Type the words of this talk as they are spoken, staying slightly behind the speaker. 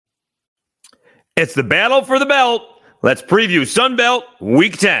It's the battle for the belt. Let's preview Sun Belt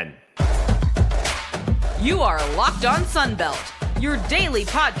Week 10. You are Locked On Sun Belt, your daily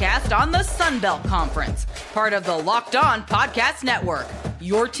podcast on the Sun Belt Conference, part of the Locked On Podcast Network,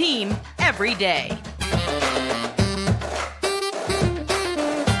 your team every day.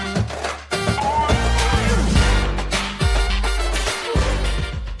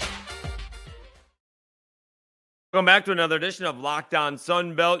 Welcome back to another edition of Locked On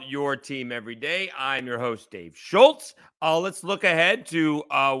Sun Belt, your team every day. I'm your host, Dave Schultz. Let's look ahead to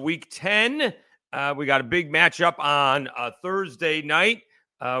Week 10. We got a big matchup on Thursday night.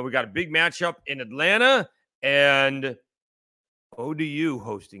 We got a big matchup in Atlanta, and ODU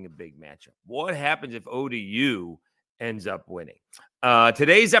hosting a big matchup. What happens if ODU ends up winning?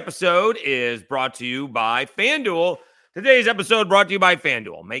 Today's episode is brought to you by FanDuel.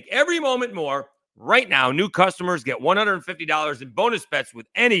 Make every moment more. Right now, new customers get $150 in bonus bets with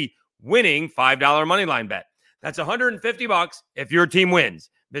any winning $5 moneyline bet. That's $150 if your team wins.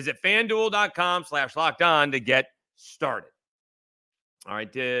 Visit FanDuel.com/LockedOn to get started. All right,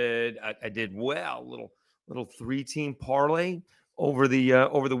 I did well. Little 3-team parlay over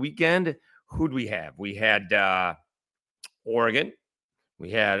the weekend. Who'd we have? We had Oregon, we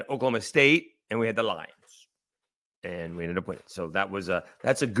had Oklahoma State, and we had the Lions. And we ended up winning. So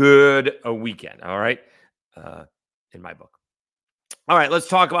that's a good weekend, all right, in my book. All right, let's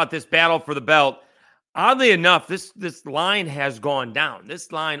talk about this battle for the belt. Oddly enough, this line has gone down.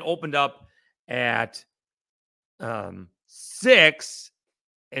 This line opened up at 6.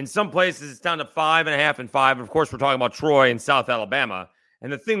 In some places, it's down to 5.5 and 5. And of course, we're talking about Troy and South Alabama.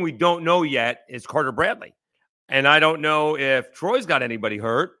 And the thing we don't know yet is Carter Bradley. And I don't know if Troy's got anybody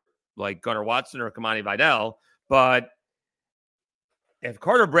hurt, like Gunnar Watson or Kamani Vidal. But if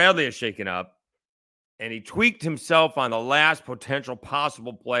Carter Bradley is shaken up and he tweaked himself on the last potential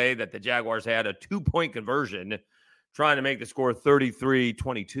possible play that the Jaguars had, a 2-point conversion, trying to make the score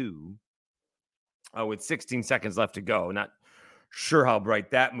 33-22 with 16 seconds left to go. Not sure how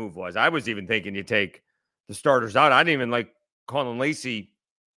bright that move was. I was even thinking you take the starters out. I didn't even like Colin Lacey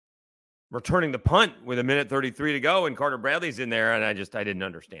returning the punt with 1:33 to go, and Carter Bradley's in there, and I didn't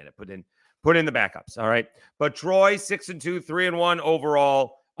understand it. Put in the backups, all right? But Troy, 6-2, 3-1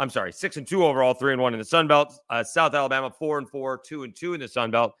 overall. I'm sorry, 6-2 overall, 3-1 in the Sun Belt. South Alabama, 4-4, 2-2 in the Sun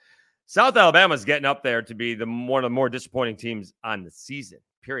Belt. South Alabama's getting up there to be one of the more disappointing teams on the season,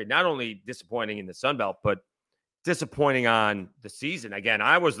 period. Not only disappointing in the Sun Belt, but disappointing on the season. Again,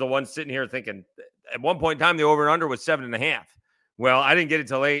 I was the one sitting here thinking at one point in time, the over and under was 7.5. Well, I didn't get it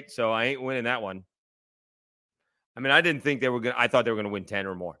till 8, so I ain't winning that one. I mean, I didn't think I thought they were going to win 10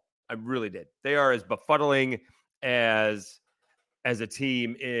 or more. I really did. They are as befuddling as a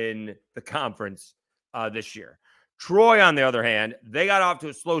team in the conference this year. Troy, on the other hand, they got off to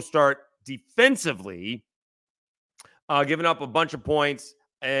a slow start defensively, giving up a bunch of points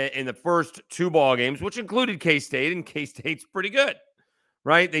in the first 2 ball games, which included K-State, and K-State's pretty good,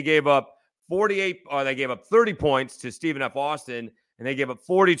 right? They gave up 30 points to Stephen F. Austin, and they gave up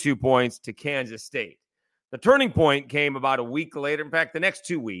 42 points to Kansas State. The turning point came about a week later. In fact, the next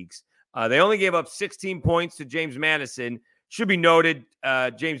 2 weeks, they only gave up 16 points to James Madison. Should be noted,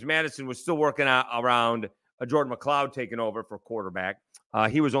 James Madison was still working around Jordan McLeod taking over for quarterback.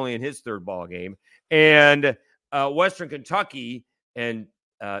 He was only in his 3rd ball game. And Western Kentucky and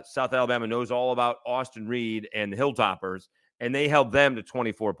South Alabama knows all about Austin Reed and the Hilltoppers, and they held them to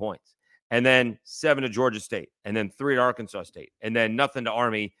 24 points. And then 7 to Georgia State, and then 3 to Arkansas State, and then nothing to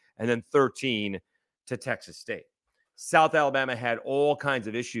Army, and then 13 to Texas State. South Alabama had all kinds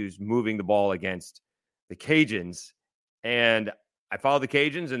of issues moving the ball against the Cajuns, and I followed the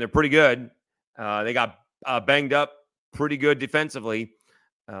Cajuns, and they're pretty good. They got banged up pretty good defensively.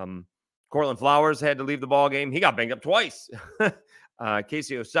 Cortland Flowers had to leave the ball game. He got banged up twice.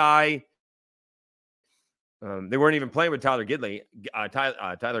 Casey Osai. They weren't even playing with Tyler Gidley.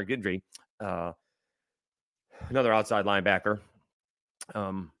 Tyler Gidry, another outside linebacker.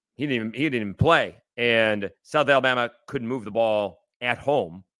 He didn't even play. And South Alabama couldn't move the ball at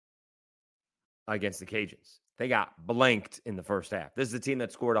home against the Cajuns. They got blanked in the first half. This is a team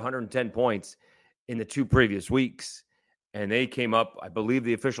that scored 110 points in the 2 previous weeks. And they came up, I believe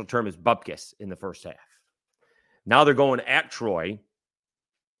the official term is bupkis in the first half. Now they're going at Troy.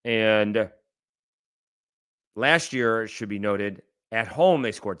 And last year, it should be noted, at home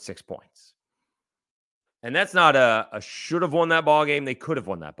they scored 6 points. And that's not a should have won that ball game. They could have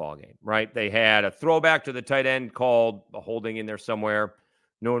won that ball game, right? They had a throwback to the tight end called a holding in there somewhere.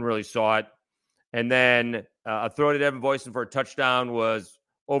 No one really saw it. And then a throw to Devin Voisin for a touchdown was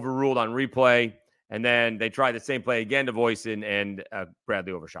overruled on replay. And then they tried the same play again to Voisin, and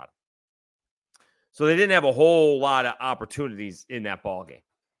Bradley overshot him. So they didn't have a whole lot of opportunities in that ball game.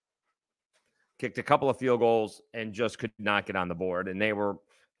 Kicked a couple of field goals and just could not get on the board. And they were,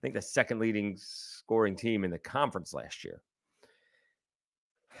 I think, the second leading scoring team in the conference last year.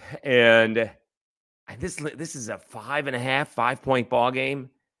 And this is a 5.5 point ball game.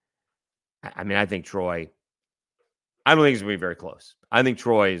 I mean, I think Troy, I don't think it's going to be very close. I think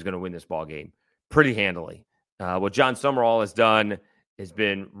Troy is going to win this ball game pretty handily. What John Summerall has done has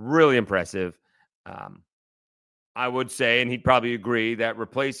been really impressive. I would say, and he'd probably agree, that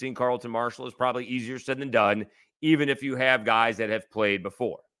replacing Carlton Martial is probably easier said than done, even if you have guys that have played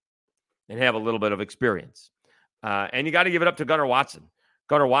before and have a little bit of experience. And you got to give it up to Gunnar Watson.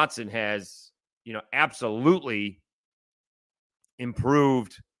 Gunnar Watson has, absolutely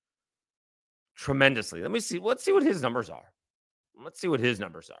improved tremendously. Let's see what his numbers are.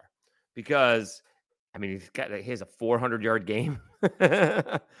 Because, I mean, he has a 400-yard game.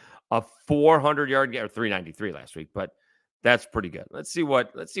 A 400-yard game, or 393 last week, but that's pretty good. Let's see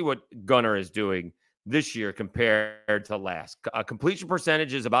what Gunnar is doing this year compared to last. Completion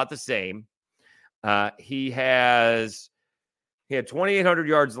percentage is about the same. He had 2,800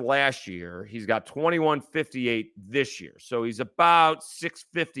 yards last year. He's got 2,158 this year. So he's about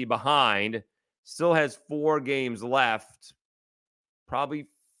 650 behind. Still has 4 games left, probably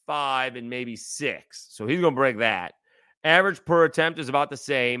 5 and maybe 6. So he's going to break that. Average per attempt is about the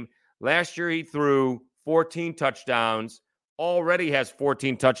same. Last year, he threw 14 touchdowns, already has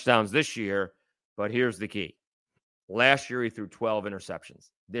 14 touchdowns this year. But here's the key. Last year, he threw 12 interceptions.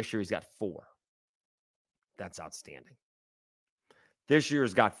 This year, he's got 4. That's outstanding. This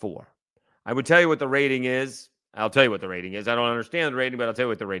year's got 4. I would tell you what the rating is. I'll tell you what the rating is. I don't understand the rating, but I'll tell you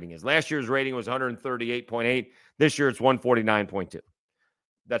what the rating is. Last year's rating was 138.8. This year, it's 149.2.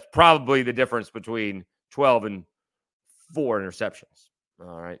 That's probably the difference between 12 and 4 interceptions.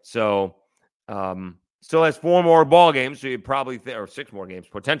 All right. So still has 4 more ball games. So you probably or 6 more games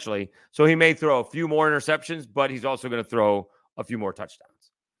potentially. So he may throw a few more interceptions, but he's also going to throw a few more touchdowns.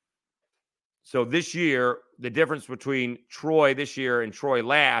 So this year, the difference between Troy this year and Troy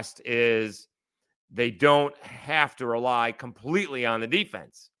last is they don't have to rely completely on the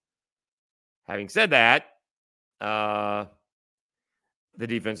defense. Having said that, the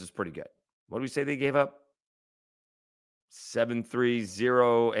defense is pretty good. What do we say they gave up? 7, 3,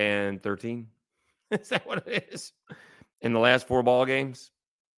 0, and 13. Is that what it is? In the last 4 ball games?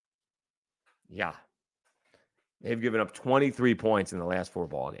 Yeah. They've given up 23 points in the last 4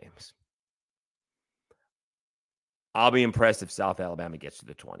 ball games. I'll be impressed if South Alabama gets to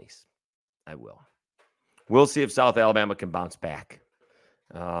the 20s. I will. We'll see if South Alabama can bounce back.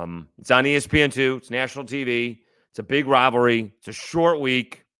 It's on ESPN2. It's national TV. It's a big rivalry. It's a short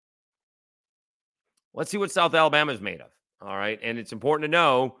week. Let's see what South Alabama is made of. All right. And it's important to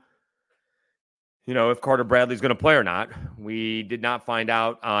know, if Carter Bradley's going to play or not. We did not find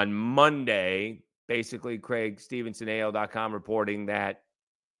out on Monday. Basically, Craig Stevenson, AL.com, reporting that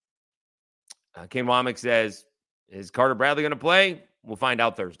Ken Womack says, is Carter Bradley going to play? We'll find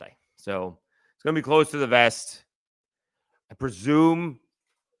out Thursday. So it's going to be close to the vest. I presume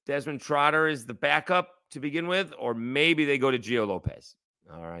Desmond Trotter is the backup to begin with, or maybe they go to Gio Lopez.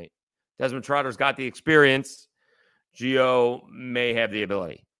 All right. Desmond Trotter's got the experience. Gio may have the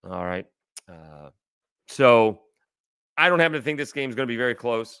ability. All right. So I don't happen to think this game is going to be very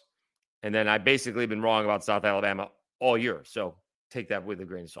close. And then I basically been wrong about South Alabama all year. So take that with a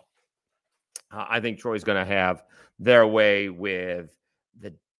grain of salt. I think Troy's going to have their way with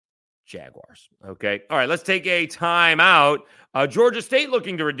the Jaguars. Okay. All right. Let's take a timeout. Georgia State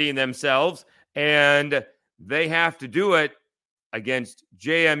looking to redeem themselves, and they have to do it against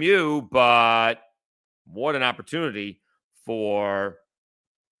JMU, but what an opportunity for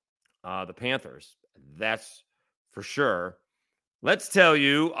the Panthers. That's for sure. Let's tell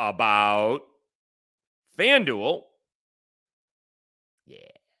you about FanDuel. Yeah.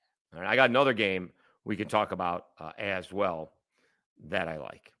 All right, I got another game we can talk about as well that I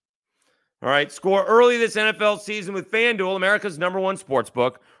like. All right, score early this NFL season with FanDuel, America's #1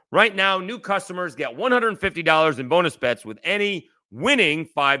 sportsbook. Right now, new customers get $150 in bonus bets with any winning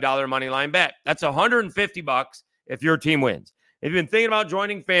 $5 moneyline bet. That's $150 if your team wins. If you've been thinking about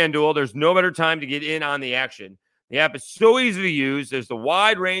joining FanDuel, there's no better time to get in on the action. The app is so easy to use. There's a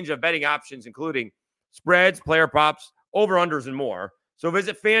wide range of betting options, including spreads, player props, over-unders, and more. So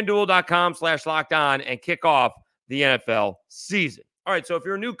visit FanDuel.com/lockedon and kick off the NFL season. All right, so if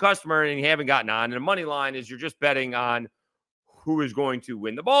you're a new customer and you haven't gotten on, and the money line is you're just betting on who is going to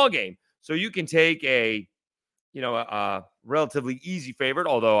win the ball game. So you can take a relatively easy favorite,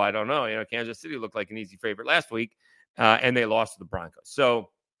 although I don't know. Kansas City looked like an easy favorite last week, and they lost to the Broncos.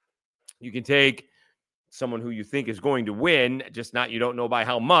 So you can take someone who you think is going to win, just not you don't know by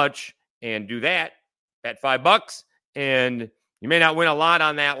how much, and do that. Bet $5, and you may not win a lot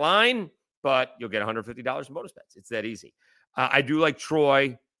on that line, but you'll get $150 in bonus bets. It's that easy. I do like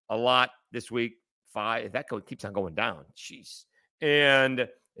Troy a lot this week. 5. That keeps on going down. Jeez. And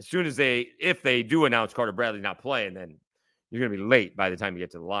as soon as if they do announce Carter Bradley not playing, then you're going to be late by the time you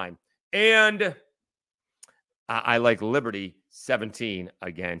get to the line. And I like Liberty 17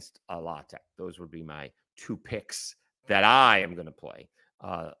 against La Tech. Those would be my 2 picks that I am going to play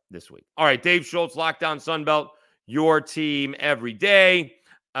this week. All right, Dave Schultz, Lockdown Sunbelt, your team every day.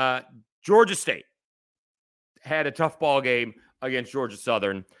 Georgia State had a tough ball game against Georgia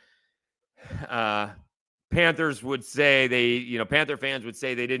Southern. Panthers would say Panther fans would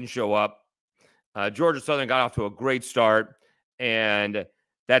say they didn't show up. Georgia Southern got off to a great start, and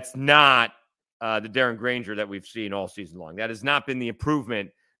that's not the Darren Granger that we've seen all season long. That has not been the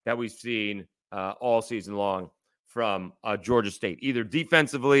improvement that we've seen all season long from Georgia State, either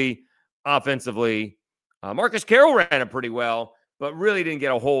defensively, offensively. Marcus Carroll ran it pretty well, but really didn't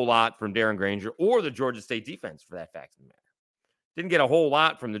get a whole lot from Darren Granger or the Georgia State defense, for that fact of the matter. Didn't get a whole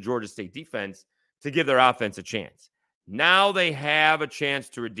lot from the Georgia State defense to give their offense a chance. Now they have a chance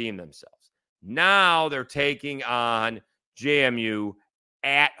to redeem themselves. Now they're taking on JMU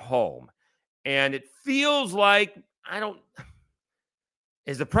at home. And it feels like,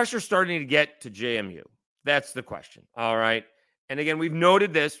 is the pressure starting to get to JMU? That's the question. All right. And again, we've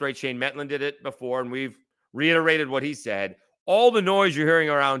noted this, right? Shane Mettlen did it before, and we've reiterated what he said. All the noise you're hearing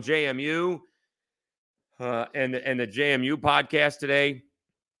around JMU and the JMU podcast today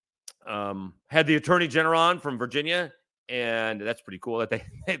had the Attorney General on from Virginia, and that's pretty cool that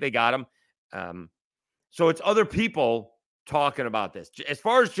they got him. So it's other people talking about this. As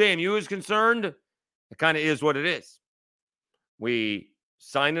far as JMU is concerned, it kind of is what it is. We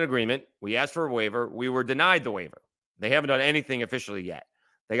signed an agreement. We asked for a waiver. We were denied the waiver. They haven't done anything officially yet.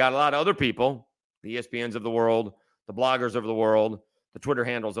 They got a lot of other people, the ESPNs of the world, the bloggers of the world, the Twitter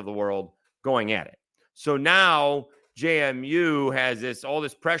handles of the world, going at it. So now JMU has all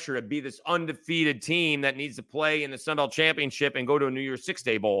this pressure to be this undefeated team that needs to play in the Sun Belt Championship and go to a New Year's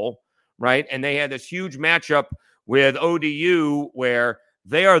 6-day bowl, right? And they had this huge matchup with ODU where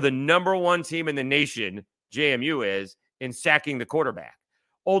they are the number 1 team in the nation, JMU is, in sacking the quarterback.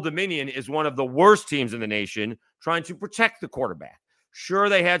 Old Dominion is one of the worst teams in the nation trying to protect the quarterback. Sure,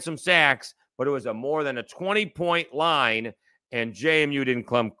 they had some sacks, but it was a more than a 20-point line, and JMU didn't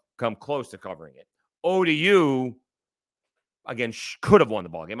come close to covering it. ODU, again, could have won the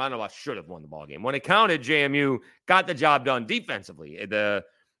ballgame. I don't know about should have won the ballgame. When it counted, JMU got the job done defensively. The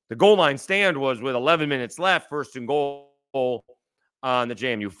goal line stand was with 11 minutes left, 1st and goal on the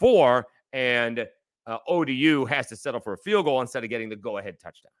JMU 4, and ODU has to settle for a field goal instead of getting the go-ahead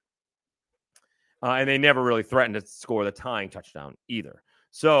touchdown. And they never really threatened to score the tying touchdown either.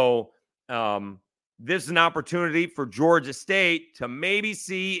 So this is an opportunity for Georgia State to maybe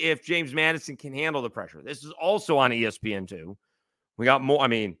see if James Madison can handle the pressure. This is also on ESPN2. We got more.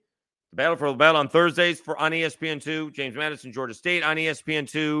 The Battle for the Belt on Thursdays on ESPN2. James Madison, Georgia State on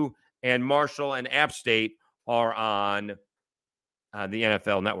ESPN2. And Marshall and App State are on the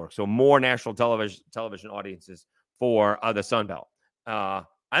NFL Network. So more national television audiences for the Sun Belt. I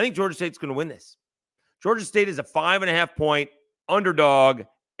think Georgia State's going to win this. Georgia State is a 5.5-point underdog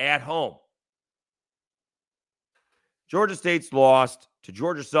at home. Georgia State's lost to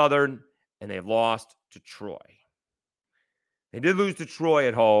Georgia Southern, and they've lost to Troy. They did lose to Troy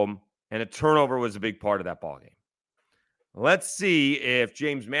at home, and a turnover was a big part of that ballgame. Let's see if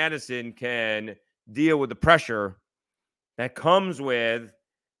James Madison can deal with the pressure that comes with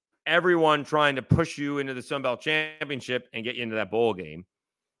everyone trying to push you into the Sun Belt Championship and get you into that bowl game.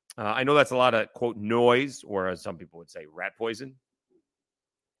 I know that's a lot of, quote, noise, or as some people would say, rat poison.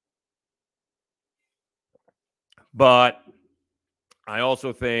 But I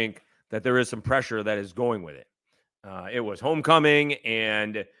also think that there is some pressure that is going with it. It was homecoming,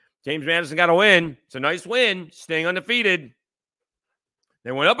 and James Madison got a win. It's a nice win, staying undefeated.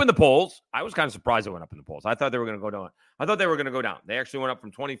 They went up in the polls. I was kind of surprised they went up in the polls. I thought they were going to go down. They actually went up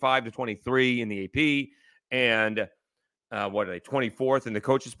from 25 to 23 in the AP, and what are they, 24th in the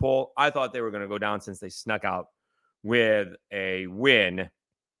coaches poll? I thought they were going to go down since they snuck out with a win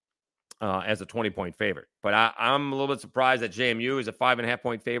as a 20-point favorite. But I'm a little bit surprised that JMU is a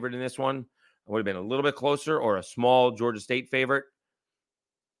 5.5-point favorite in this one. It would have been a little bit closer, or a small Georgia State favorite.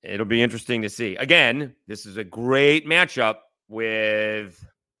 It'll be interesting to see. Again, this is a great matchup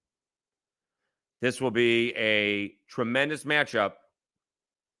this will be a tremendous matchup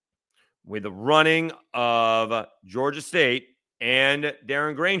with the running of Georgia State and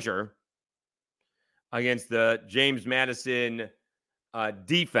Darren Granger against the James Madison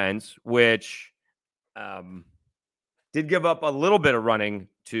defense, which did give up a little bit of running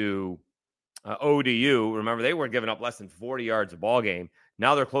to ODU. Remember, they were giving up less than 40 yards a ball game.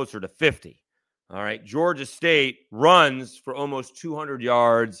 Now they're closer to 50. All right. Georgia State runs for almost 200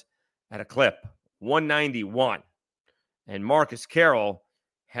 yards at a clip, 191. And Marcus Carroll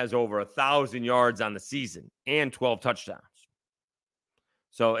has over 1,000 yards on the season and 12 touchdowns.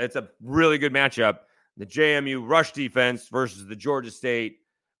 So it's a really good matchup. The JMU rush defense versus the Georgia State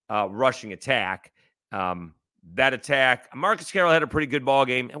rushing attack. That attack, Marcus Carroll had a pretty good ball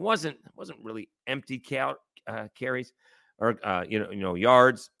game. It wasn't really empty carries or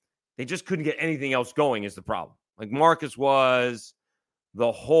yards. They just couldn't get anything else going is the problem. Like Marcus was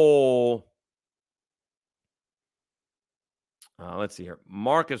the whole. Let's see here.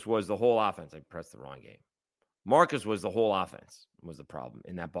 Marcus was the whole offense. I pressed the wrong game. Marcus was the whole offense was the problem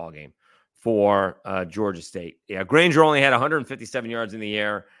in that ball game for Georgia State. Yeah, Granger only had 157 yards in the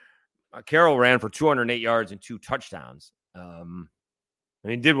air. Carroll ran for 208 yards and 2 touchdowns.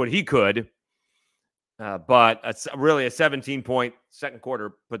 He did what he could, but it's really a 17-point second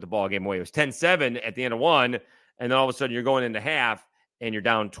quarter put the ball game away. It was 10-7 at the end of one, and then all of a sudden you're going into half and you're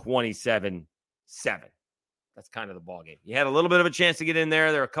down 27-7. That's kind of the ball game. You had a little bit of a chance to get in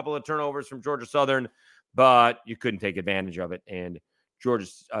there. There were a couple of turnovers from Georgia Southern, but you couldn't take advantage of it. And Georgia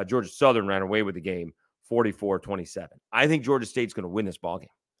Southern ran away with the game 44-27. I think Georgia State's going to win this ball game.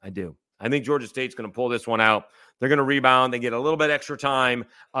 I do. I think Georgia State's going to pull this one out. They're going to rebound. They get a little bit extra time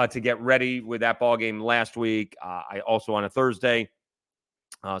to get ready with that ball game last week. I also on a Thursday.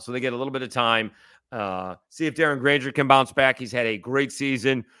 So they get a little bit of time. See if Darren Granger can bounce back. He's had a great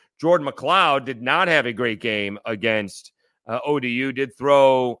season. Jordan McLeod did not have a great game against ODU. Did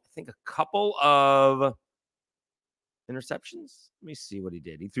throw, I think, a couple of interceptions. Let me see what he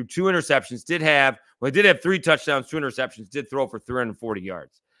did. He threw 2 interceptions. Did have 3 touchdowns, 2 interceptions. Did throw for 340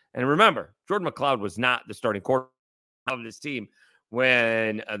 yards. And remember, Jordan McLeod was not the starting quarterback of this team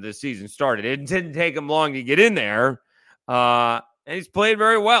when the season started. It didn't take him long to get in there. And he's played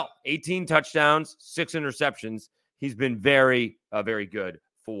very well. 18 touchdowns, 6 interceptions. He's been very, very good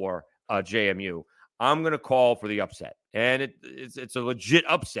for JMU. I'm going to call for the upset. And it's a legit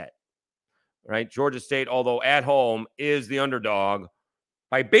upset, right? Georgia State, although at home, is the underdog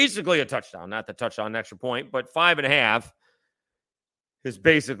by basically a touchdown. Not the touchdown extra point, but 5.5 is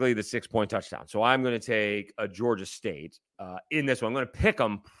basically the 6-point touchdown. So I'm going to take a Georgia State in this one. I'm going to pick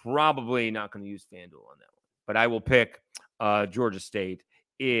them. Probably not going to use FanDuel on that one. But I will pick Georgia State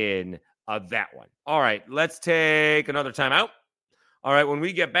in that one. All right, let's take another timeout. All right, when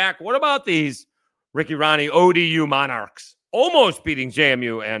we get back, what about these Ricky Ronnie ODU Monarchs? Almost beating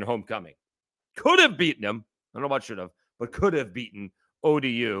JMU and Homecoming. Could have beaten them. I don't know about should have, but could have beaten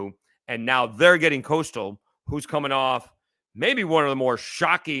ODU. And now they're getting Coastal, who's coming off maybe one of the more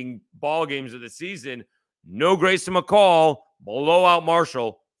shocking ball games of the season. No Grayson McCall, blowout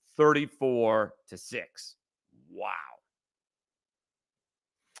Marshall, 34-6. Wow.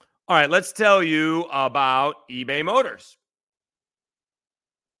 All right, let's tell you about eBay Motors.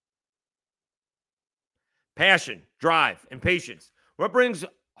 Passion, drive, and patience. What brings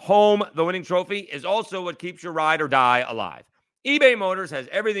home the winning trophy is also what keeps your ride or die alive. eBay Motors has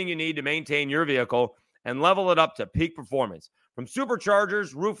everything you need to maintain your vehicle and level it up to peak performance. From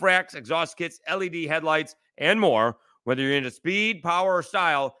superchargers, roof racks, exhaust kits, LED headlights, and more, whether you're into speed, power, or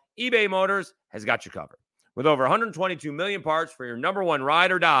style, eBay Motors has got you covered. With over 122 million parts for your number one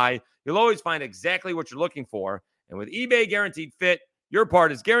ride or die, you'll always find exactly what you're looking for. And with eBay Guaranteed Fit, your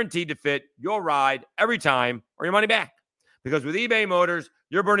part is guaranteed to fit your ride every time or your money back. Because with eBay Motors,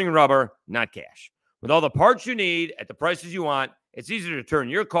 you're burning rubber, not cash. With all the parts you need at the prices you want, it's easier to turn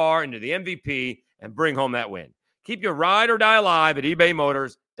your car into the MVP and bring home that win. Keep your ride or die alive at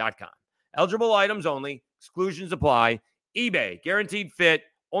ebaymotors.com. Eligible items only. Exclusions apply. eBay Guaranteed Fit,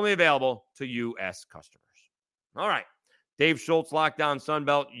 only available to U.S. customers. All right. Dave Schultz, Lockdown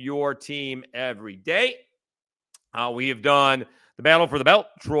Sunbelt, your team every day. We have done the battle for the belt,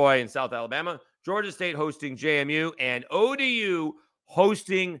 Troy and South Alabama, Georgia State hosting JMU, and ODU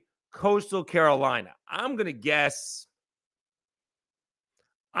hosting Coastal Carolina. I'm going to guess,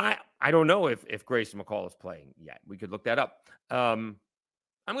 I don't know if Grayson McCall is playing yet. We could look that up. I'm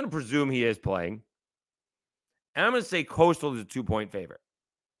going to presume he is playing. And I'm going to say Coastal is a 2-point favorite.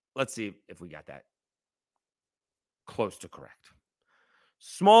 Let's see if we got that close to correct.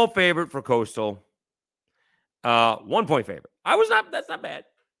 Small favorite for Coastal. 1-point favorite. That's not bad.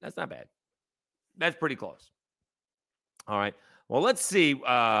 That's not bad. That's pretty close. All right. Well, let's see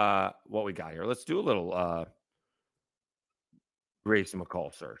what we got here. Let's do a little Grayson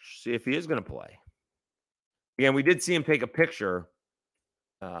McCall search. See if he is going to play. Again, we did see him take a picture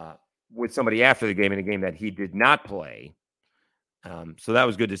with somebody after the game in a game that he did not play. So that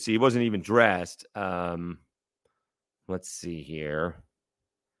was good to see. He wasn't even dressed. Let's see here.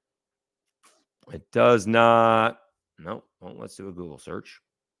 It does not. No. Well, let's do a Google search.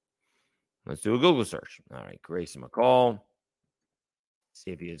 All right. Grayson McCall.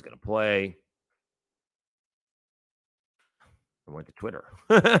 See if he is going to play. I went to Twitter.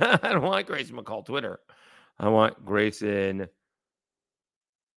 I don't want Grayson McCall Twitter. I want Grayson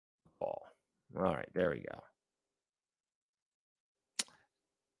McCall. All right. There we go.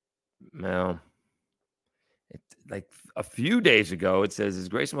 Now, like a few days ago, it says, is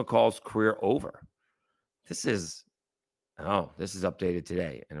Grayson McCall's career over? This is updated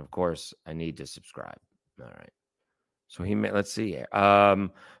today. And of course, I need to subscribe. All right. So let's see here.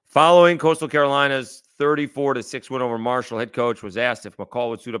 Following Coastal Carolina's 34-6 win over Marshall, head coach was asked if McCall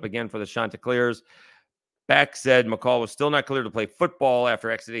would suit up again for the Chanticleers. Beck said McCall was still not clear to play football after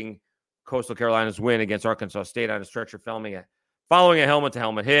exiting Coastal Carolina's win against Arkansas State on a stretcher following a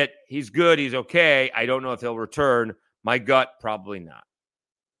helmet-to-helmet hit. He's good. He's okay. I don't know if he'll return. My gut, probably not.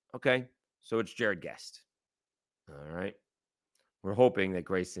 Okay, so it's Jared Guest. All right. We're hoping that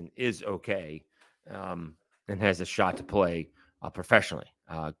Grayson is okay and has a shot to play professionally.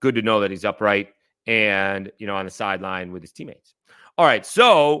 Good to know that he's upright and, on the sideline with his teammates. All right,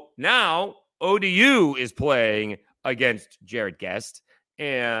 so now ODU is playing against Jared Guest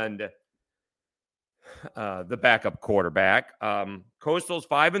and the backup quarterback. Coastal's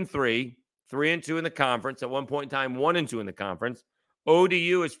 5-3, 3-2 in the conference. At one point in time, 1-2 in the conference.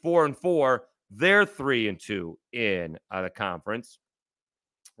 ODU is 4-4. They're 3-2 in the conference.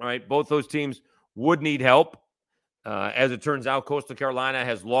 All right, both those teams would need help. As it turns out, Coastal Carolina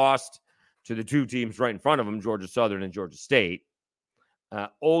has lost to the two teams right in front of them, Georgia Southern and Georgia State.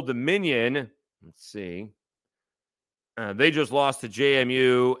 Old Dominion, let's see. They just lost to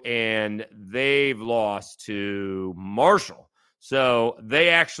JMU, and they've lost to Marshall. So they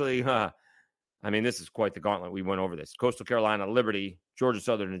actually, this is quite the gauntlet. We went over this. Coastal Carolina, Liberty, Georgia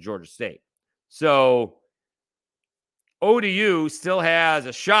Southern, and Georgia State. So ODU still has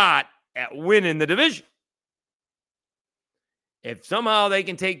a shot at winning the division. If somehow they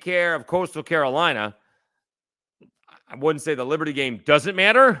can take care of Coastal Carolina, I wouldn't say the Liberty game doesn't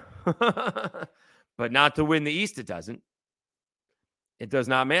matter, but not to win the East, it doesn't. It does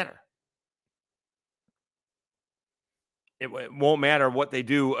not matter. It won't matter what they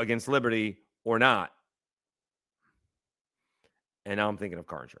do against Liberty or not. And now I'm thinking of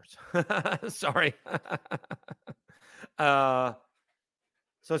car insurance. Sorry.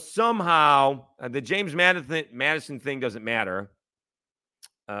 So somehow the James Madison thing doesn't matter.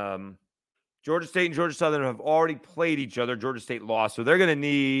 Georgia State and Georgia Southern have already played each other. Georgia State lost, so they're going to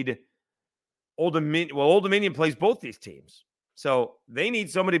need Old Dominion. Well, Old Dominion plays both these teams, so they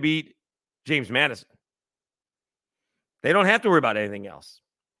need somebody to beat James Madison. They don't have to worry about anything else.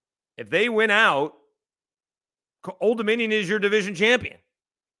 If they win out, Old Dominion is your division champion.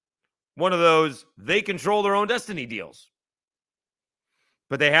 One of those, they control their own destiny deals.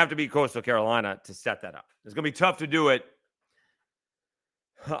 But they have to beat Coastal Carolina to set that up. It's going to be tough to do it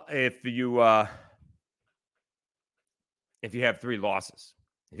if you have 3 losses.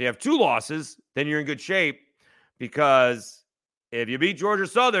 If you have 2 losses, then you're in good shape because if you beat Georgia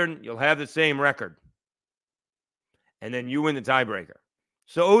Southern, you'll have the same record. And then you win the tiebreaker.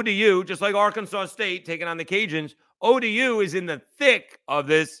 So ODU, just like Arkansas State taking on the Cajuns, ODU is in the thick of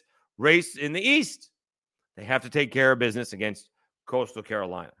this race in the East. They have to take care of business against Coastal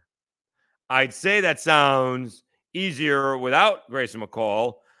Carolina. I'd say that sounds easier without Grayson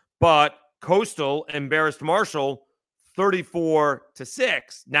McCall, but Coastal embarrassed Marshall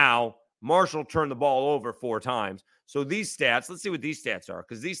 34-6. Now, Marshall turned the ball over 4 times. So these stats, let's see what these stats are,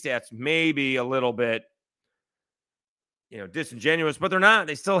 because these stats may be a little bit, disingenuous, but they're not.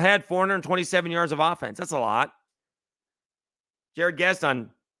 They still had 427 yards of offense. That's a lot. Jared Guest on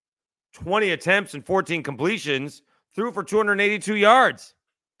 20 attempts and 14 completions threw for 282 yards.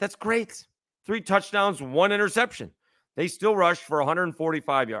 That's great. 3 touchdowns, 1 interception. They still rushed for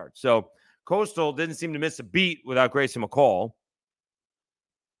 145 yards. So Coastal didn't seem to miss a beat without Grayson McCall.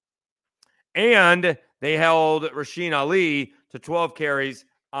 And they held Rasheen Ali to 12 carries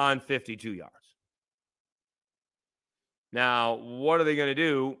on 52 yards. Now, what are they going to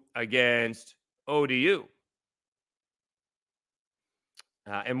do against ODU?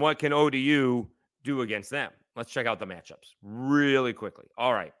 And what can ODU do against them? Let's check out the matchups really quickly.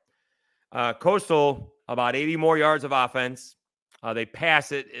 All right. Coastal, about 80 more yards of offense. They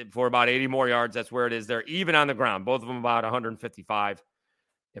pass it for about 80 more yards. That's where it is. They're even on the ground. Both of them about 155.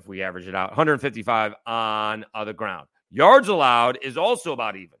 if we average it out. 155 on the ground. Yards allowed is also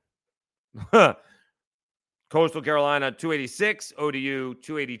about even. Coastal Carolina, 286. ODU,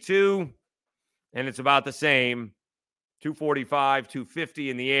 282. And it's about the same. 245, 250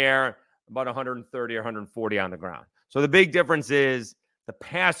 in the air, about 130 or 140 on the ground. So the big difference is the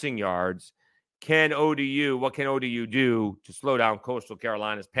passing yards. What can ODU do to slow down Coastal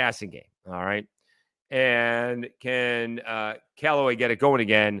Carolina's passing game? All right. And can Callaway get it going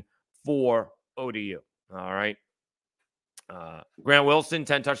again for ODU? All right. Grant Wilson,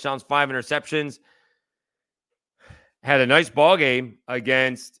 10 touchdowns, 5 interceptions. Had a nice ball game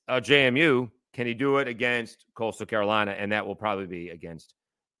against JMU. Can he do it against Coastal Carolina? And that will probably be against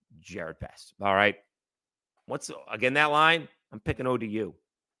Jared Best. All right. Again, that line? I'm picking ODU.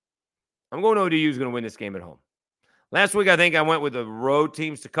 I'm going ODU is going to win this game at home. Last week, I think I went with the road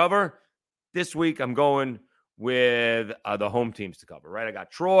teams to cover. This week, I'm going with the home teams to cover, right? I got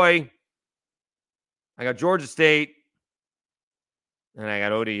Troy. I got Georgia State. And I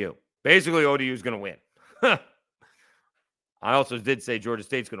got ODU. Basically, ODU is going to win. I also did say Georgia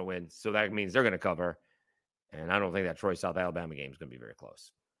State's going to win, so that means they're going to cover. And I don't think that Troy-South Alabama game is going to be very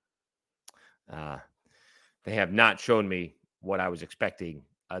close. They have not shown me what I was expecting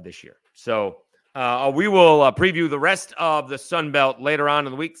this year. So we will preview the rest of the Sun Belt later on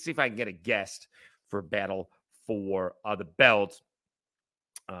in the week. See if I can get a guest for Battle for the Belt.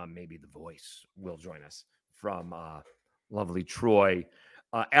 Maybe The Voice will join us from lovely Troy,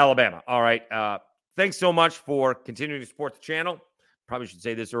 Alabama. All right. Thanks so much for continuing to support the channel. Probably should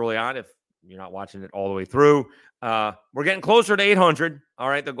say this early on if you're not watching it all the way through. We're getting closer to 800. All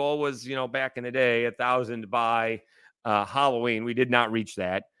right. The goal was, back in the day, 1,000 by Halloween. We did not reach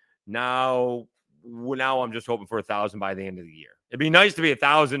that. Now I'm just hoping for 1,000 by the end of the year. It'd be nice to be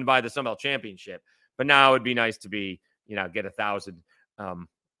 1,000 by the Sun Belt Championship, but now it'd be nice to be, get 1,000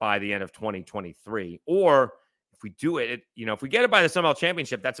 by the end of 2023. Or if we do it, if we get it by the Sun Belt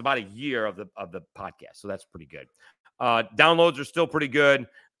Championship, that's about a year of the podcast. So that's pretty good. Downloads are still pretty good.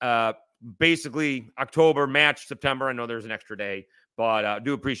 Basically October, match September. I know there's an extra day, but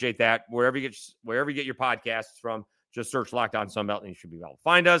do appreciate that. Wherever you get your podcasts from, just search Locked On Sun Belt and you should be able to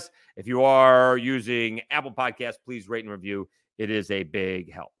find us. If you are using Apple Podcasts, please rate and review. It is a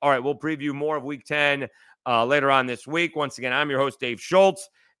big help. All right, we'll preview more of Week 10 later on this week. Once again, I'm your host, Dave Schultz,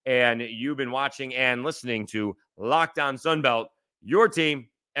 and you've been watching and listening to Locked On Sun Belt, your team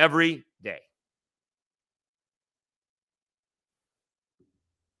every day.